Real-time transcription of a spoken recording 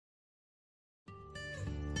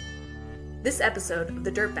This episode of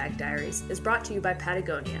the Dirtbag Diaries is brought to you by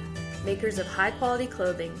Patagonia, makers of high-quality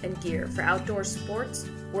clothing and gear for outdoor sports,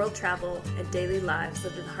 world travel, and daily lives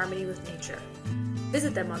lived in harmony with nature.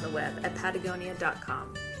 Visit them on the web at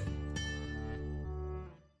patagonia.com.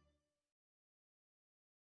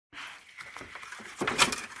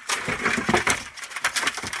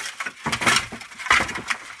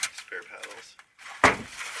 Spare paddles.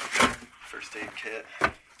 First aid kit.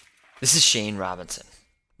 This is Shane Robinson.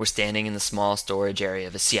 We're standing in the small storage area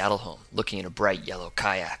of a Seattle home, looking at a bright yellow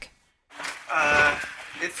kayak.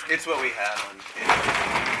 It's what we had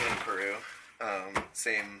in Peru.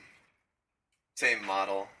 Same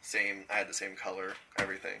model, I had the same color,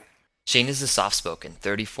 everything. Shane is a soft-spoken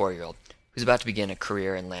 34-year-old who's about to begin a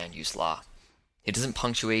career in land use law. He doesn't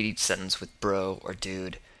punctuate each sentence with bro or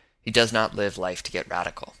dude. He does not live life to get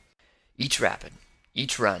radical. Each rapid,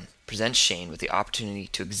 each run presents Shane with the opportunity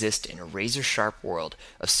to exist in a razor-sharp world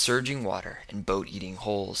of surging water and boat-eating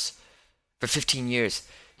holes. For 15 years,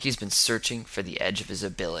 he's been searching for the edge of his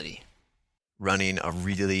ability. Running a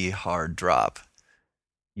really hard drop,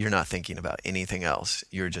 you're not thinking about anything else.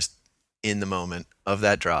 You're just in the moment of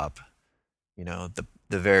that drop. You know,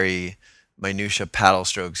 the very minutia paddle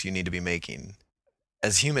strokes you need to be making.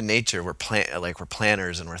 As human nature, we're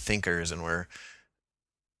planners and we're thinkers and we're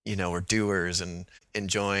doers, and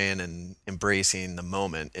enjoying and embracing the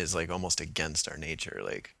moment is like almost against our nature.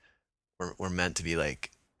 Like we're meant to be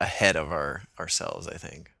like ahead of ourselves, I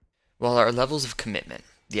think. While our levels of commitment,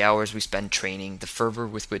 the hours we spend training, the fervor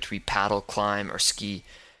with which we paddle, climb, or ski,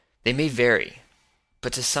 they may vary,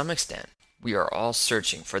 but to some extent, we are all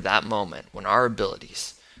searching for that moment when our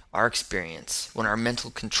abilities, our experience, when our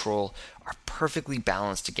mental control are perfectly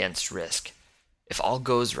balanced against risk. If all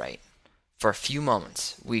goes right, for a few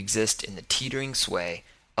moments, we exist in the teetering sway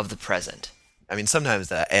of the present. I mean, sometimes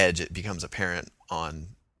that edge, it becomes apparent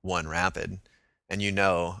on one rapid, and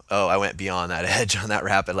I went beyond that edge on that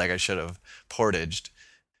rapid, like I should have portaged.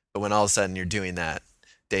 But when all of a sudden you're doing that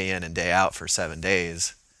day in and day out for 7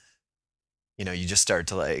 days, you just start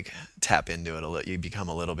to like tap into it a little. You become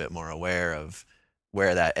a little bit more aware of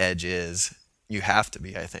where that edge is. You have to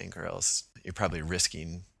be, I think, or else you're probably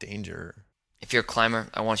risking danger. If you're a climber,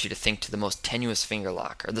 I want you to think to the most tenuous finger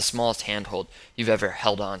lock or the smallest handhold you've ever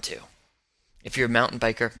held on to. If you're a mountain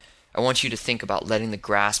biker, I want you to think about letting the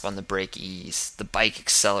grasp on the brake ease, the bike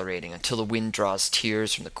accelerating until the wind draws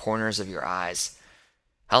tears from the corners of your eyes.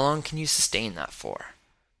 How long can you sustain that for?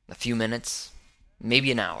 A few minutes?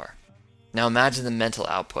 Maybe an hour. Now imagine the mental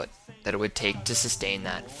output that it would take to sustain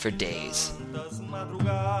that for days.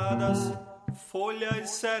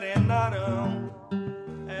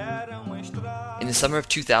 In the summer of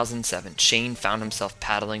 2007, Shane found himself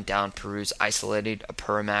paddling down Peru's isolated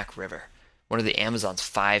Apurimac River, one of the Amazon's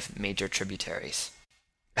 5 major tributaries.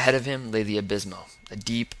 Ahead of him lay the Abismo, a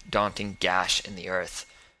deep, daunting gash in the earth.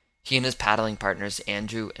 He and his paddling partners,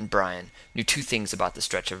 Andrew and Bryan, knew 2 things about the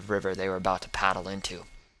stretch of river they were about to paddle into.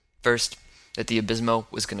 First, that the Abismo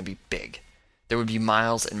was going to be big. There would be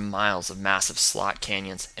miles and miles of massive slot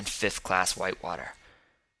canyons and fifth-class whitewater.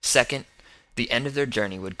 Second, the end of their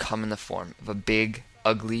journey would come in the form of a big,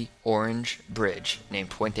 ugly, orange bridge named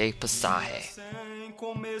Puente Pasaje.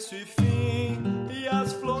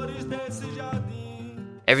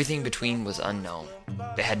 Everything between was unknown.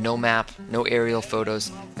 They had no map, no aerial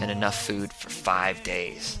photos, and enough food for 5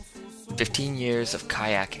 days. 15 years of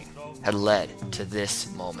kayaking had led to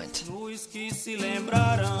this moment.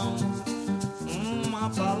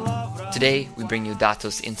 Today, we bring you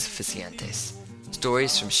Datos Insuficientes,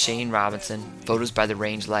 stories from Shane Robinson, photos by the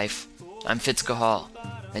Range Life. I'm Fitzcahall,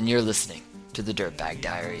 and you're listening to the Dirtbag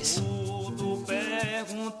Diaries.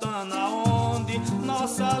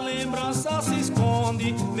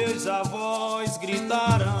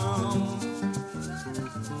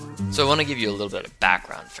 So I want to give you a little bit of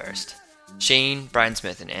background first. Shane, Bryan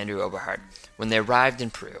Smith, and Andrew Oberhardt, when they arrived in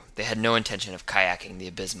Peru, they had no intention of kayaking the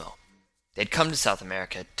Abismo. They'd come to South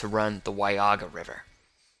America to run the Huallaga River.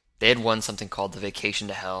 They had won something called the Vacation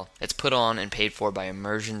to Hell. It's put on and paid for by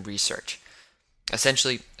Immersion Research.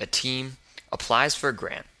 Essentially, a team applies for a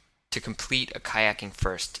grant to complete a kayaking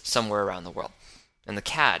first somewhere around the world. And the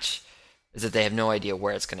catch is that they have no idea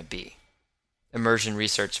where it's going to be. Immersion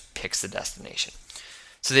Research picks the destination.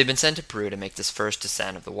 So they've been sent to Peru to make this first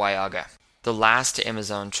descent of the Huallaga, the last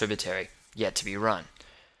Amazon tributary yet to be run.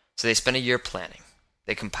 So they spent a year planning.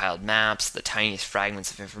 They compiled maps, the tiniest fragments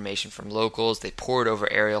of information from locals, they pored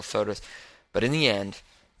over aerial photos, but in the end,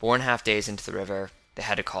 4.5 days into the river, they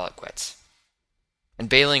had to call it quits. And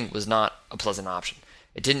bailing was not a pleasant option.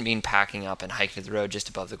 It didn't mean packing up and hiking to the road just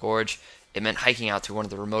above the gorge. It meant hiking out through one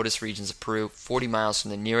of the remotest regions of Peru, 40 miles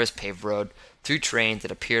from the nearest paved road, through terrain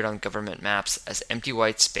that appeared on government maps as empty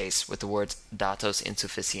white space with the words Datos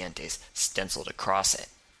Insuficientes stenciled across it.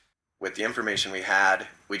 With the information we had,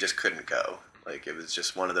 we just couldn't go. Like, it was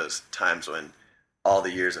just one of those times when all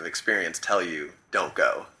the years of experience tell you, don't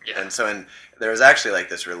go. Yeah. And there was actually like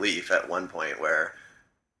this relief at one point where,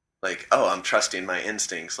 like, oh, I'm trusting my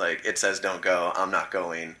instincts. Like, it says don't go, I'm not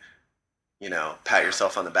going. You know, pat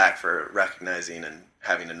yourself on the back for recognizing and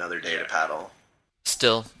having another day to paddle.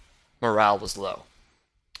 Still, morale was low.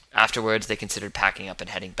 Afterwards, they considered packing up and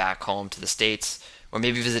heading back home to the States, or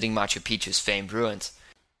maybe visiting Machu Picchu's famed ruins.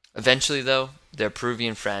 Eventually, though, their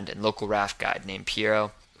Peruvian friend and local raft guide named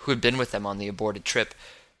Piero, who had been with them on the aborted trip,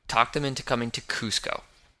 talked them into coming to Cusco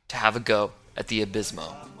to have a go at the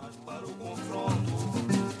Abismo.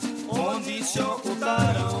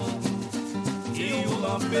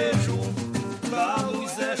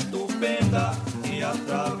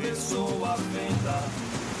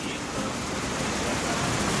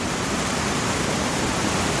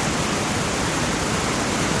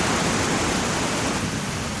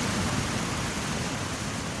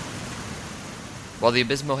 While the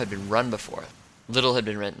Abismo had been run before, little had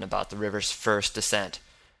been written about the river's first descent.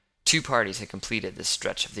 2 parties had completed this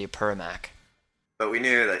stretch of the Apurimac. But we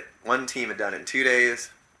knew that one team had done it in 2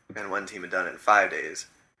 days, and one team had done it in 5 days,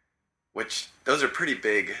 which those are pretty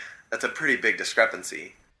big. That's a pretty big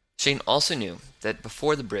discrepancy. Shane also knew that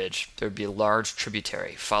before the bridge, there would be a large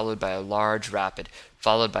tributary, followed by a large rapid,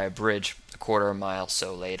 followed by a bridge a quarter of a mile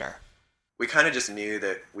so later. We kind of just knew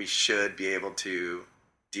that we should be able to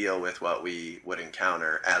deal with what we would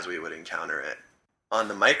encounter as we would encounter it. On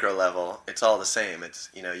the micro level, it's all the same. It's,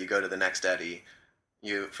 you know, you go to the next eddy,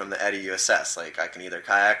 from the eddy you assess, like, I can either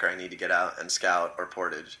kayak or I need to get out and scout or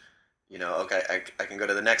portage. You know, okay, I can go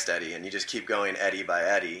to the next eddy, and you just keep going eddy by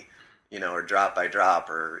eddy, you know, or drop by drop,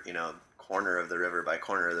 or, you know, corner of the river by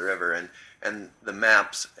corner of the river, and the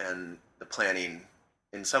maps and the planning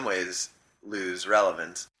in some ways lose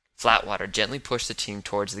relevance. Flatwater gently pushed the team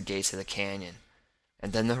towards the gates of the canyon,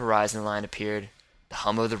 and then the horizon line appeared, the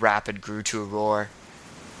hum of the rapid grew to a roar.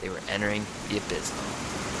 They were entering the Abismo.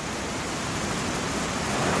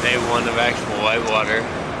 Day 1 of actual whitewater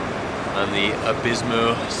on the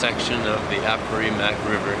Abismo section of the Apurimac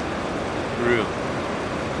River, Peru.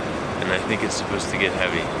 And I think it's supposed to get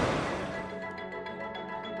heavy.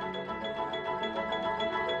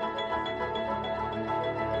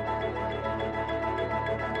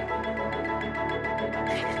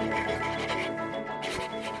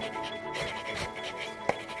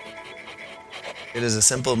 It is a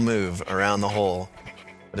simple move around the hole,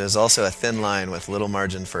 but it is also a thin line with little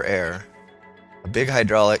margin for error. A big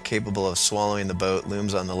hydraulic capable of swallowing the boat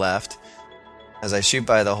looms on the left. As I shoot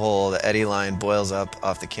by the hole, the eddy line boils up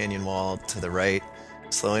off the canyon wall to the right,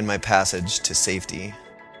 slowing my passage to safety.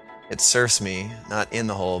 It surfs me, not in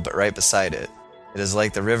the hole, but right beside it. It is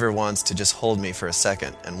like the river wants to just hold me for a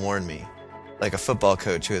second and warn me, like a football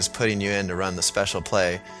coach who is putting you in to run the special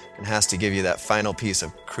play and has to give you that final piece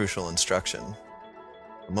of crucial instruction.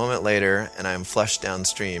 A moment later, and I am flushed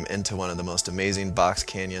downstream into one of the most amazing box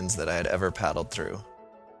canyons that I had ever paddled through.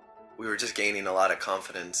 We were just gaining a lot of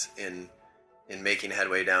confidence in making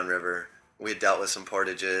headway downriver. We had dealt with some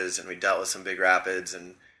portages, and we dealt with some big rapids,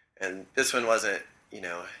 and this one wasn't, you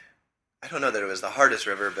know, I don't know that it was the hardest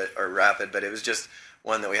river or rapid, but it was just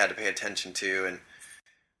one that we had to pay attention to,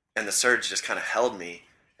 and the surge just kind of held me,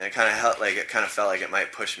 and it kind of felt like it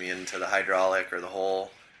might push me into the hydraulic or the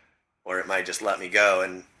hole, or it might just let me go,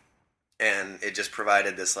 and it just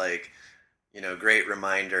provided this, like, you know, great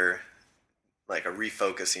reminder, like a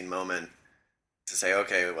refocusing moment to say,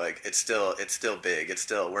 okay, like, it's still big,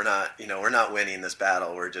 we're not winning this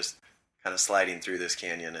battle, we're just kind of sliding through this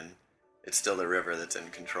canyon, and it's still the river that's in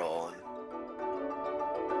control. And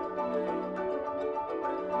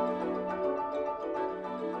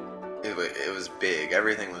it was big,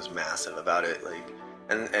 everything was massive about it, like,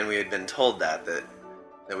 and we had been told that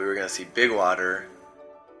we were going to see big water,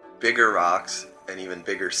 bigger rocks, and even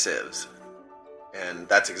bigger sieves. And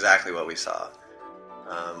that's exactly what we saw.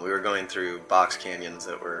 We were going through box canyons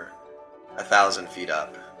that were 1,000 feet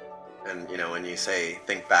up. And, you know, when you say,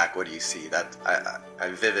 think back, what do you see? That I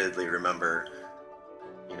vividly remember,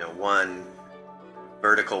 you know, one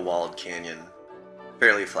vertical walled canyon,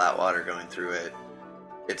 fairly flat water going through it.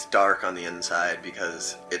 It's dark on the inside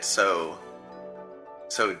because it's so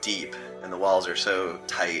deep and the walls are so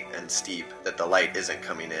tight and steep that the light isn't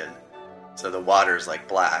coming in. So the water's like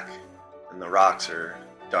black and the rocks are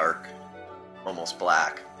dark, almost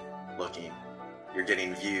black looking. you're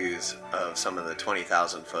getting views of some of the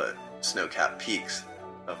 20,000 foot snow-capped peaks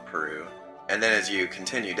of Peru. And then as you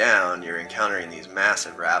continue down, you're encountering these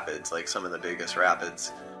massive rapids, like some of the biggest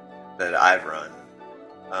rapids that I've run,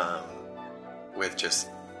 with just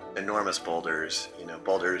enormous boulders,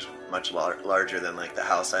 boulders much larger than like the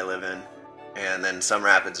house I live in. And then some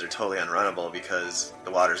rapids are totally unrunnable because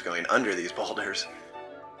the water's going under these boulders.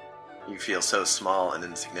 You feel so small and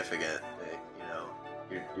insignificant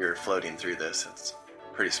that, you're floating through this. It's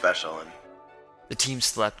pretty special. And The team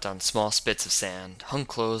slept on small spits of sand, hung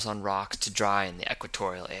clothes on rocks to dry in the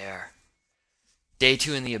equatorial air. Day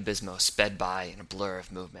 2 in the Abismo sped by in a blur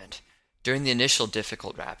of movement. During the initial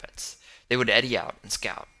difficult rapids, they would eddy out and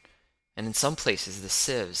scout. And in some places, the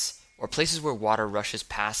sieves, or places where water rushes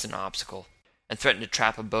past an obstacle and threaten to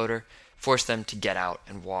trap a boater, forced them to get out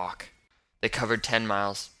and walk. They covered 10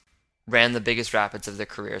 miles, ran the biggest rapids of their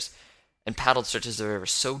careers, and paddled stretches of the river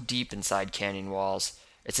so deep inside canyon walls,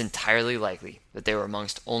 it's entirely likely that they were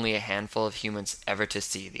amongst only a handful of humans ever to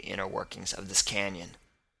see the inner workings of this canyon.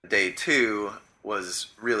 Day 2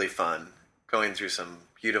 was really fun, going through some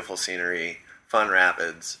beautiful scenery, fun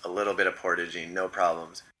rapids, a little bit of portaging, no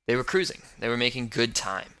problems. They were cruising. They were making good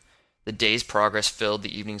time. The day's progress filled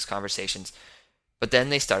the evening's conversations, but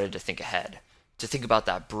then they started to think ahead, to think about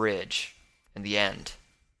that bridge and the end.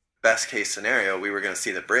 Best case scenario, we were going to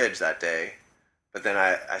see the bridge that day, but then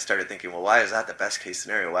I started thinking, well, why is that the best case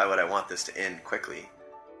scenario? Why would I want this to end quickly?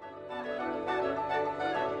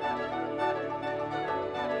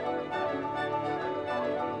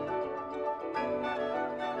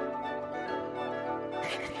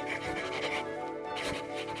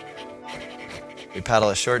 We paddle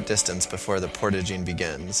a short distance before the portaging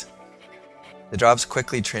begins. The drops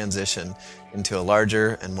quickly transition into a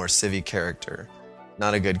larger and more civic character,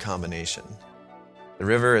 not a good combination. The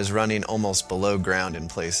river is running almost below ground in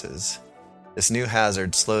places. This new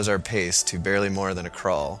hazard slows our pace to barely more than a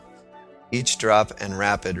crawl. Each drop and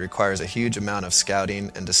rapid requires a huge amount of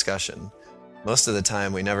scouting and discussion. Most of the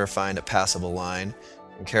time we never find a passable line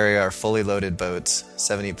and carry our fully loaded boats,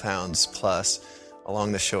 70 pounds plus,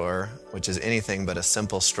 along the shore, which is anything but a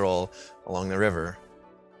simple stroll along the river.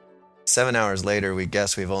 7 hours later, we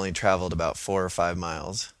guess we've only traveled about 4 or 5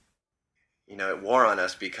 miles. It wore on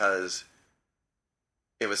us because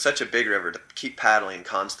it was such a big river. To keep paddling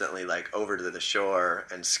constantly, like over to the shore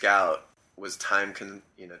and scout, was time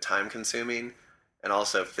consuming and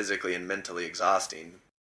also physically and mentally exhausting.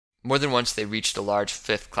 More than once they reached a large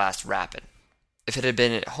 5th-class rapid. If it had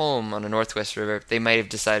been at home on a northwest river, they might have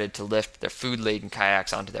decided to lift their food-laden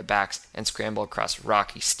kayaks onto their backs and scramble across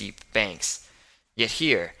rocky, steep banks. Yet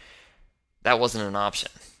here, that wasn't an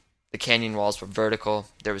option. The canyon walls were vertical.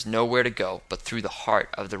 There was nowhere to go but through the heart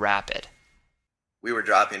of the rapid. We were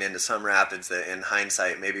dropping into some rapids that, in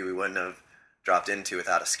hindsight, maybe we wouldn't have dropped into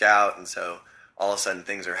without a scout, and so all of a sudden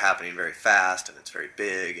things are happening very fast, and it's very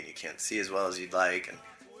big, and you can't see as well as you'd like, and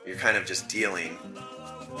you're kind of just dealing.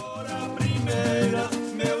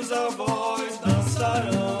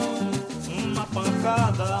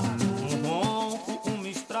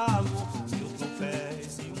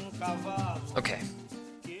 Okay,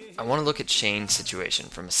 I want to look at Shane's situation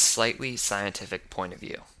from a slightly scientific point of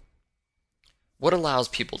view. What allows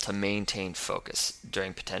people to maintain focus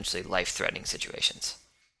during potentially life-threatening situations?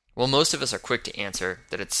 Well, most of us are quick to answer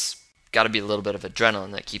that it's got to be a little bit of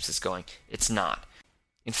adrenaline that keeps us going. It's not.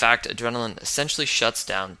 In fact, adrenaline essentially shuts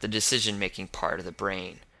down the decision-making part of the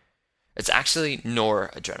brain. It's actually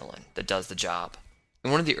noradrenaline that does the job. In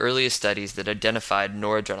one of the earliest studies that identified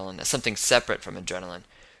noradrenaline as something separate from adrenaline,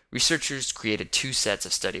 researchers created 2 sets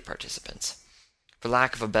of study participants. For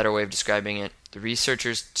lack of a better way of describing it, the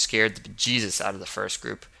researchers scared the bejesus out of the first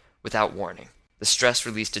group without warning. The stress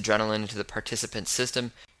released adrenaline into the participant's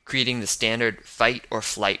system, creating the standard fight or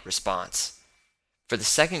flight response. For the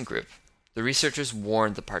second group, the researchers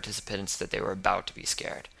warned the participants that they were about to be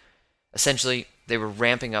scared. Essentially, they were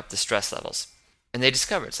ramping up the stress levels, and they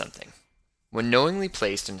discovered something. When knowingly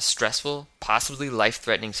placed in a stressful, possibly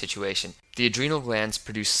life-threatening situation, the adrenal glands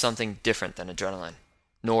produce something different than adrenaline,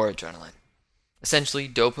 noradrenaline. Essentially,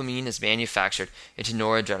 dopamine is manufactured into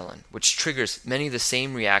noradrenaline, which triggers many of the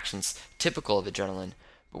same reactions typical of adrenaline,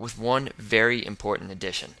 but with one very important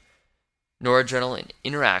addition. Noradrenaline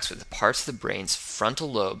interacts with the parts of the brain's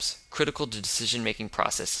frontal lobes critical to decision-making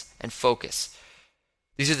process and focus.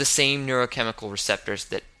 These are the same neurochemical receptors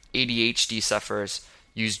that ADHD sufferers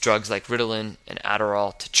use drugs like Ritalin and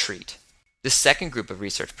Adderall to treat. This second group of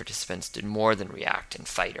research participants did more than react in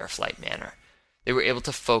fight or flight manner. They were able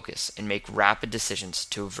to focus and make rapid decisions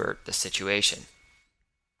to avert the situation.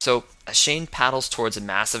 So, as Shane paddles towards a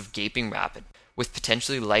massive gaping rapid, With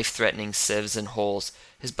potentially life-threatening sieves and holes,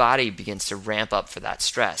 his body begins to ramp up for that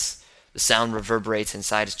stress. The sound reverberates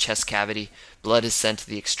inside his chest cavity, blood is sent to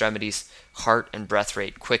the extremities, heart and breath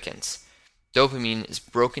rate quickens. Dopamine is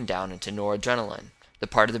broken down into noradrenaline. The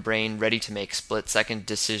part of the brain ready to make split-second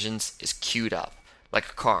decisions is queued up, like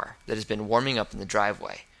a car that has been warming up in the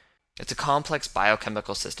driveway. It's a complex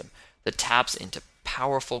biochemical system that taps into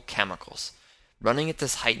powerful chemicals. Running at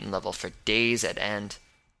this heightened level for days at end,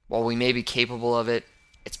 while we may be capable of it,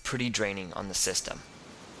 it's pretty draining on the system.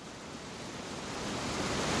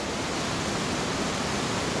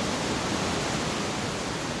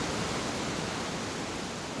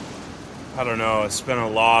 I don't know, it's been a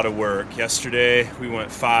lot of work. Yesterday we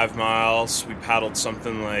went 5 miles. We paddled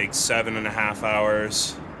something like 7.5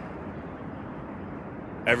 hours.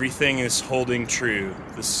 Everything is holding true.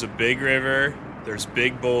 This is a big river. There's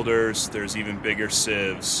big boulders. There's even bigger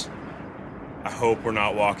sieves. I hope we're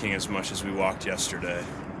not walking as much as we walked yesterday.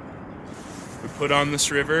 We put on this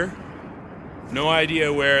river. No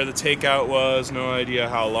idea where the takeout was. No idea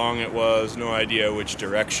how long it was. No idea which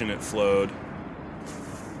direction it flowed.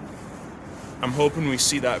 I'm hoping we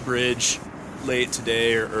see that bridge late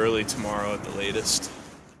today or early tomorrow at the latest.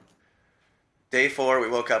 Day 4, we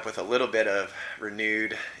woke up with a little bit of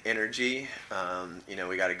renewed energy.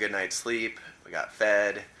 We got a good night's sleep, we got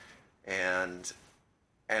fed, and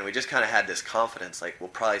we just kind of had this confidence, like we'll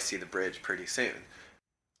probably see the bridge pretty soon.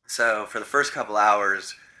 So for the first couple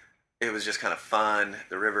hours, it was just kind of fun.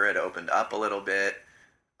 The river had opened up a little bit,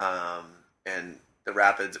 and the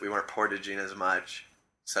rapids, we weren't portaging as much.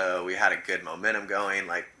 So we had a good momentum going,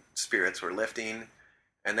 like spirits were lifting.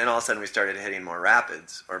 And then all of a sudden we started hitting more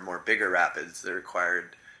rapids, or more bigger rapids that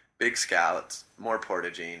required big scouts, more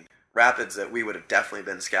portaging. Rapids that we would have definitely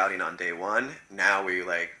been scouting on day 1, now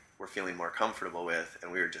we're feeling more comfortable with,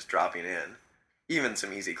 and we were just dropping in. Even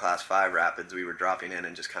some easy class 5 rapids we were dropping in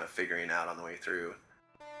and just kind of figuring out on the way through.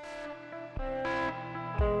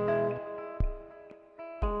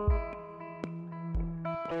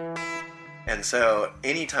 And so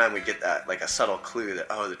anytime we get that, like a subtle clue that,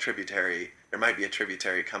 there might be a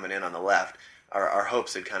tributary coming in on the left, our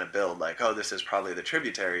hopes would kind of build, like, oh, this is probably the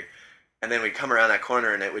tributary. And then we'd come around that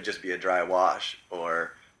corner and it would just be a dry wash,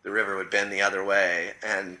 or the river would bend the other way.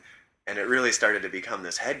 And it really started to become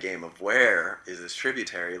this head game of, where is this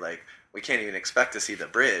tributary? Like, we can't even expect to see the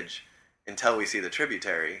bridge until we see the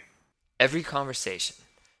tributary. Every conversation,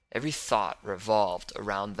 every thought revolved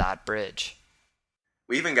around that bridge.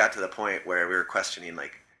 We even got to the point where we were questioning,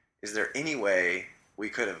 like, is there any way we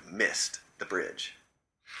could have missed the bridge?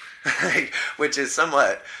 Which is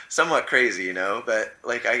somewhat crazy, but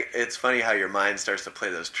it's funny how your mind starts to play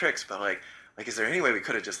those tricks. But like is there any way we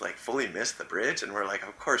could have just fully missed the bridge? And we're like,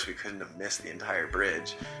 of course we couldn't have missed the entire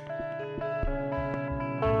bridge.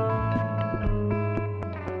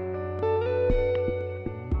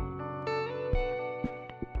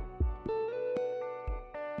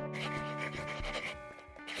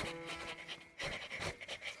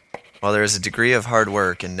 While there is a degree of hard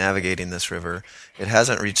work in navigating this river, it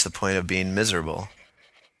hasn't reached the point of being miserable.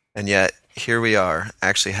 And yet, here we are,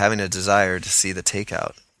 actually having a desire to see the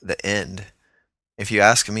takeout, the end. If you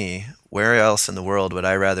ask me, where else in the world would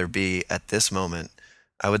I rather be at this moment,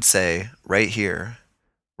 I would say, right here,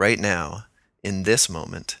 right now, in this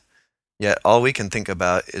moment. Yet all we can think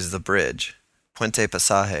about is the bridge, Puente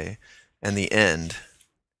Pasaje, and the end.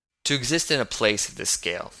 To exist in a place of this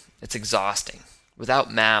scale, it's exhausting.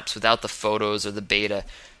 Without maps, without the photos or the beta,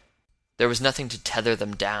 there was nothing to tether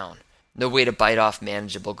them down. No way to bite off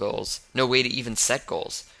manageable goals. No way to even set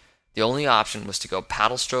goals. The only option was to go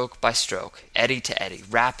paddle stroke by stroke, eddy to eddy,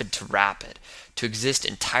 rapid to rapid, to exist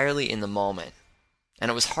entirely in the moment.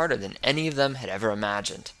 And it was harder than any of them had ever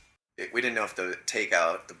imagined. We didn't know if the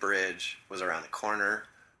takeout, the bridge, was around the corner,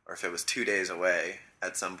 or if it was 2 days away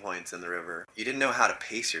at some points in the river. You didn't know how to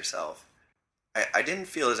pace yourself. I didn't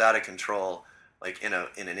feel as out of control like in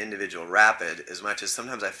an individual rapid, as much as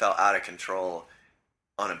sometimes I felt out of control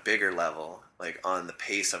on a bigger level, like on the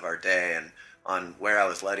pace of our day and on where I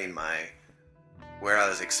was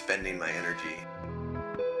expending my energy.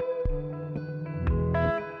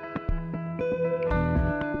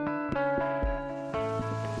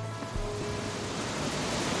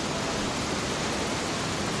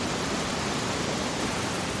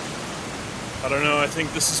 I don't know, I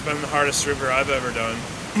think this has been the hardest river I've ever done.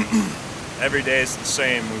 Every day is the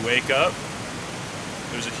same. We wake up,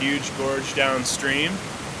 there's a huge gorge downstream.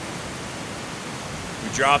 We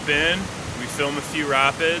drop in, we film a few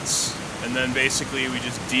rapids, and then basically we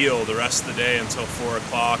just deal the rest of the day until 4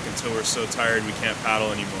 o'clock, until we're so tired we can't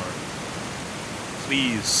paddle anymore.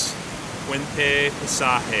 Please, Puente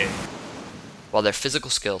Pasaje. While their physical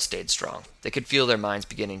skills stayed strong, they could feel their minds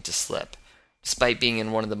beginning to slip. Despite being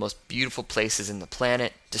in one of the most beautiful places in the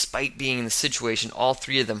planet, despite being in the situation all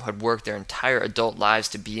three of them had worked their entire adult lives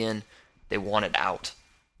to be in, they wanted out.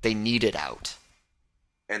 They needed out.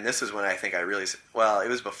 And this is when I think I really, well, it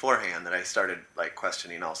was beforehand that I started like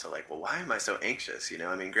questioning also, like, well, why am I so anxious? You know,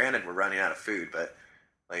 I mean, granted, we're running out of food, but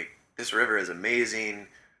like, this river is amazing.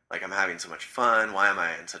 Like, I'm having so much fun. Why am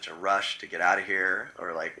I in such a rush to get out of here?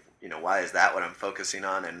 Or like, you know, why is that what I'm focusing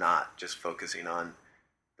on and not just focusing on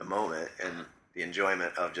the moment and the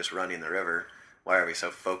enjoyment of just running the river? Why are we so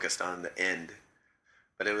focused on the end?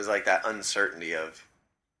 But it was like that uncertainty of,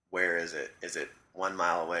 where is it? Is it 1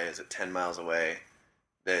 mile away? Is it 10 miles away?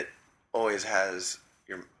 That always has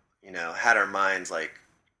had our minds like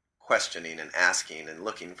questioning and asking and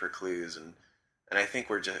looking for clues, and I think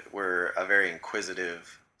we're a very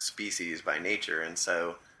inquisitive species by nature, and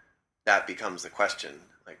so that becomes the question,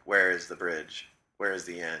 like, where is the bridge? Where is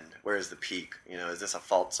the end? Where is the peak? You know, is this a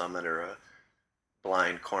fault summit or a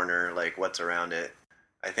blind corner? Like, what's around it?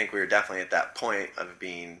 I think we were definitely at that point of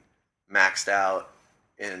being maxed out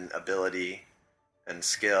in ability and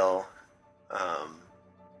skill,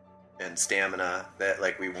 and stamina, that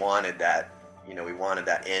like we wanted that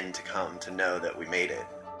end to come, to know that we made it.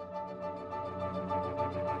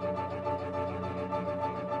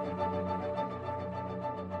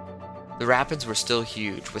 The rapids were still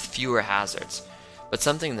huge, with fewer hazards, but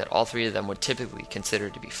something that all three of them would typically consider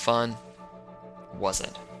to be fun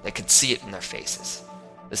wasn't. They could see it in their faces.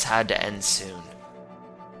 This had to end soon.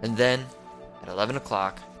 And then, at 11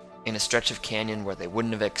 o'clock, in a stretch of canyon where they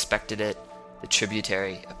wouldn't have expected it, the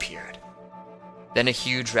tributary appeared. Then a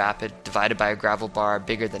huge rapid, divided by a gravel bar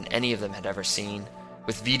bigger than any of them had ever seen,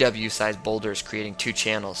 with VW-sized boulders creating 2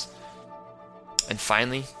 channels. And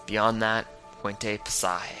finally, beyond that, Puente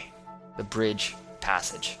Pasaje, the bridge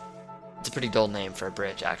passage. It's a pretty dull name for a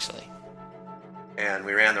bridge, actually. And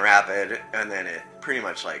we ran the rapid, and then it pretty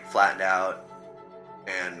much like flattened out,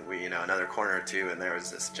 and we, another corner or two, and there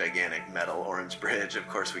was this gigantic metal orange bridge. Of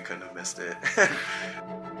course, we couldn't have missed it.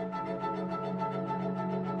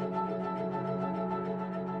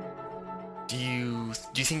 Do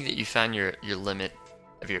you think that you found your limit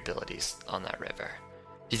of your abilities on that river?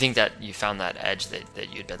 Do you think that you found that edge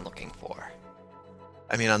that you'd been looking for?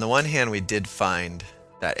 I mean, on the one hand, we did find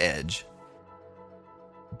that edge,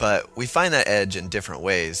 but we find that edge in different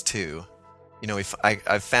ways too.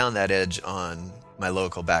 I've found that edge on my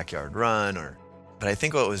local backyard run, but I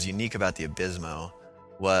think what was unique about the Abismo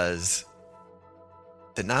was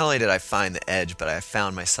that not only did I find the edge, but I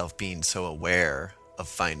found myself being so aware of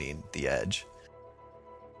finding the edge.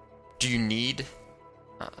 Do you need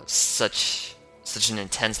such an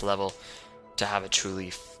intense level to have a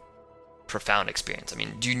truly profound experience? I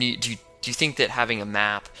mean, do you think that having a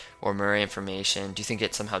map or more information, do you think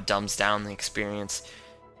it somehow dumbs down the experience?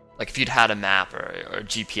 Like, if you'd had a map or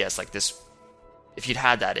GPS like this, if you'd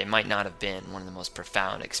had that, it might not have been one of the most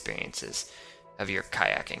profound experiences of your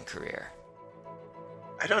kayaking career.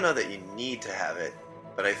 I don't know that you need to have it,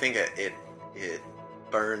 but I think it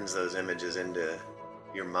burns those images into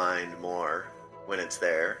your mind more when it's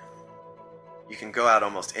there. You can go out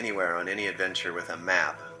almost anywhere on any adventure with a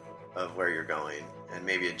map of where you're going, and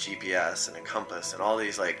maybe a GPS and a compass and all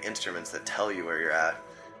these like instruments that tell you where you're at,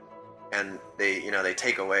 and they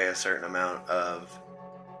take away a certain amount of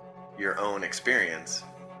your own experience,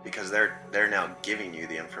 because they're now giving you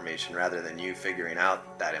the information rather than you figuring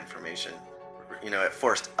out that information. It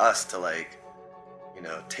forced us to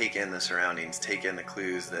take in the surroundings, take in the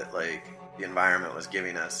clues that the environment was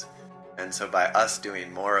giving us. And so by us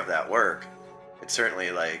doing more of that work, it certainly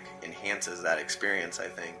enhances that experience, I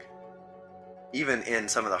think. Even in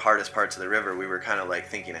some of the hardest parts of the river, we were kind of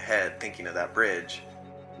thinking ahead, thinking of that bridge.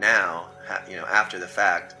 Now, after the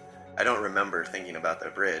fact, I don't remember thinking about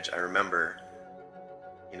that bridge. I remember,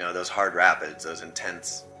 those hard rapids, those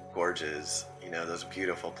intense gorges, those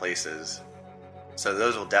beautiful places. So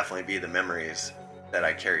those will definitely be the memories that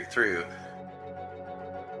I carry through.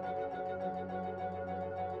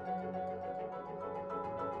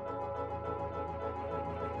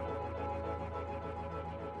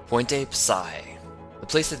 Puente Pasaje, the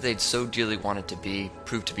place that they'd so dearly wanted to be,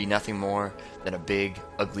 proved to be nothing more than a big,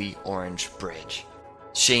 ugly orange bridge.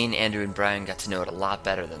 Shane, Andrew, and Bryan got to know it a lot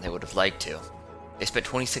better than they would have liked to. They spent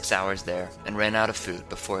 26 hours there and ran out of food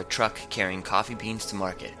before a truck carrying coffee beans to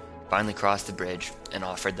market finally crossed the bridge and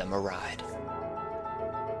offered them a ride.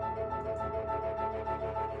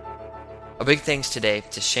 A big thanks today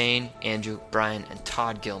to Shane, Andrew, Bryan, and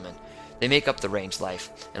Todd Gilman. They make up the range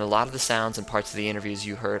life, and a lot of the sounds and parts of the interviews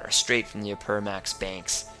you heard are straight from the Apurimac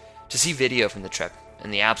banks. To see video from the trip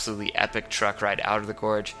and the absolutely epic truck ride out of the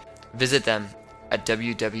gorge, visit them at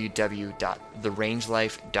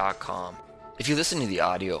www.therangelife.com. If you listen to the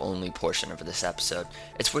audio-only portion of this episode,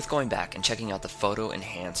 it's worth going back and checking out the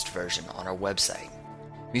photo-enhanced version on our website.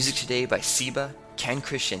 Music today by Seba, Ken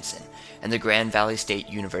Christensen, and the Grand Valley State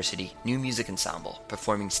University New Music Ensemble,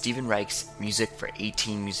 performing Stephen Reich's Music for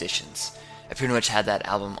 18 Musicians. I pretty much had that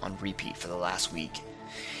album on repeat for the last week.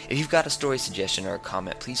 If you've got a story suggestion or a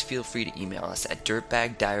comment, please feel free to email us at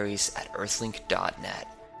dirtbagdiaries@earthlink.net.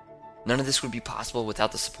 None of this would be possible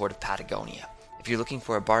without the support of Patagonia. If you're looking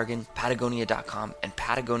for a bargain, Patagonia.com and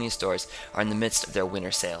Patagonia stores are in the midst of their winter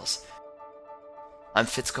sales. I'm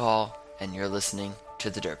Fitzcahall, and you're listening to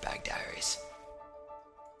the Dirtbag Diaries.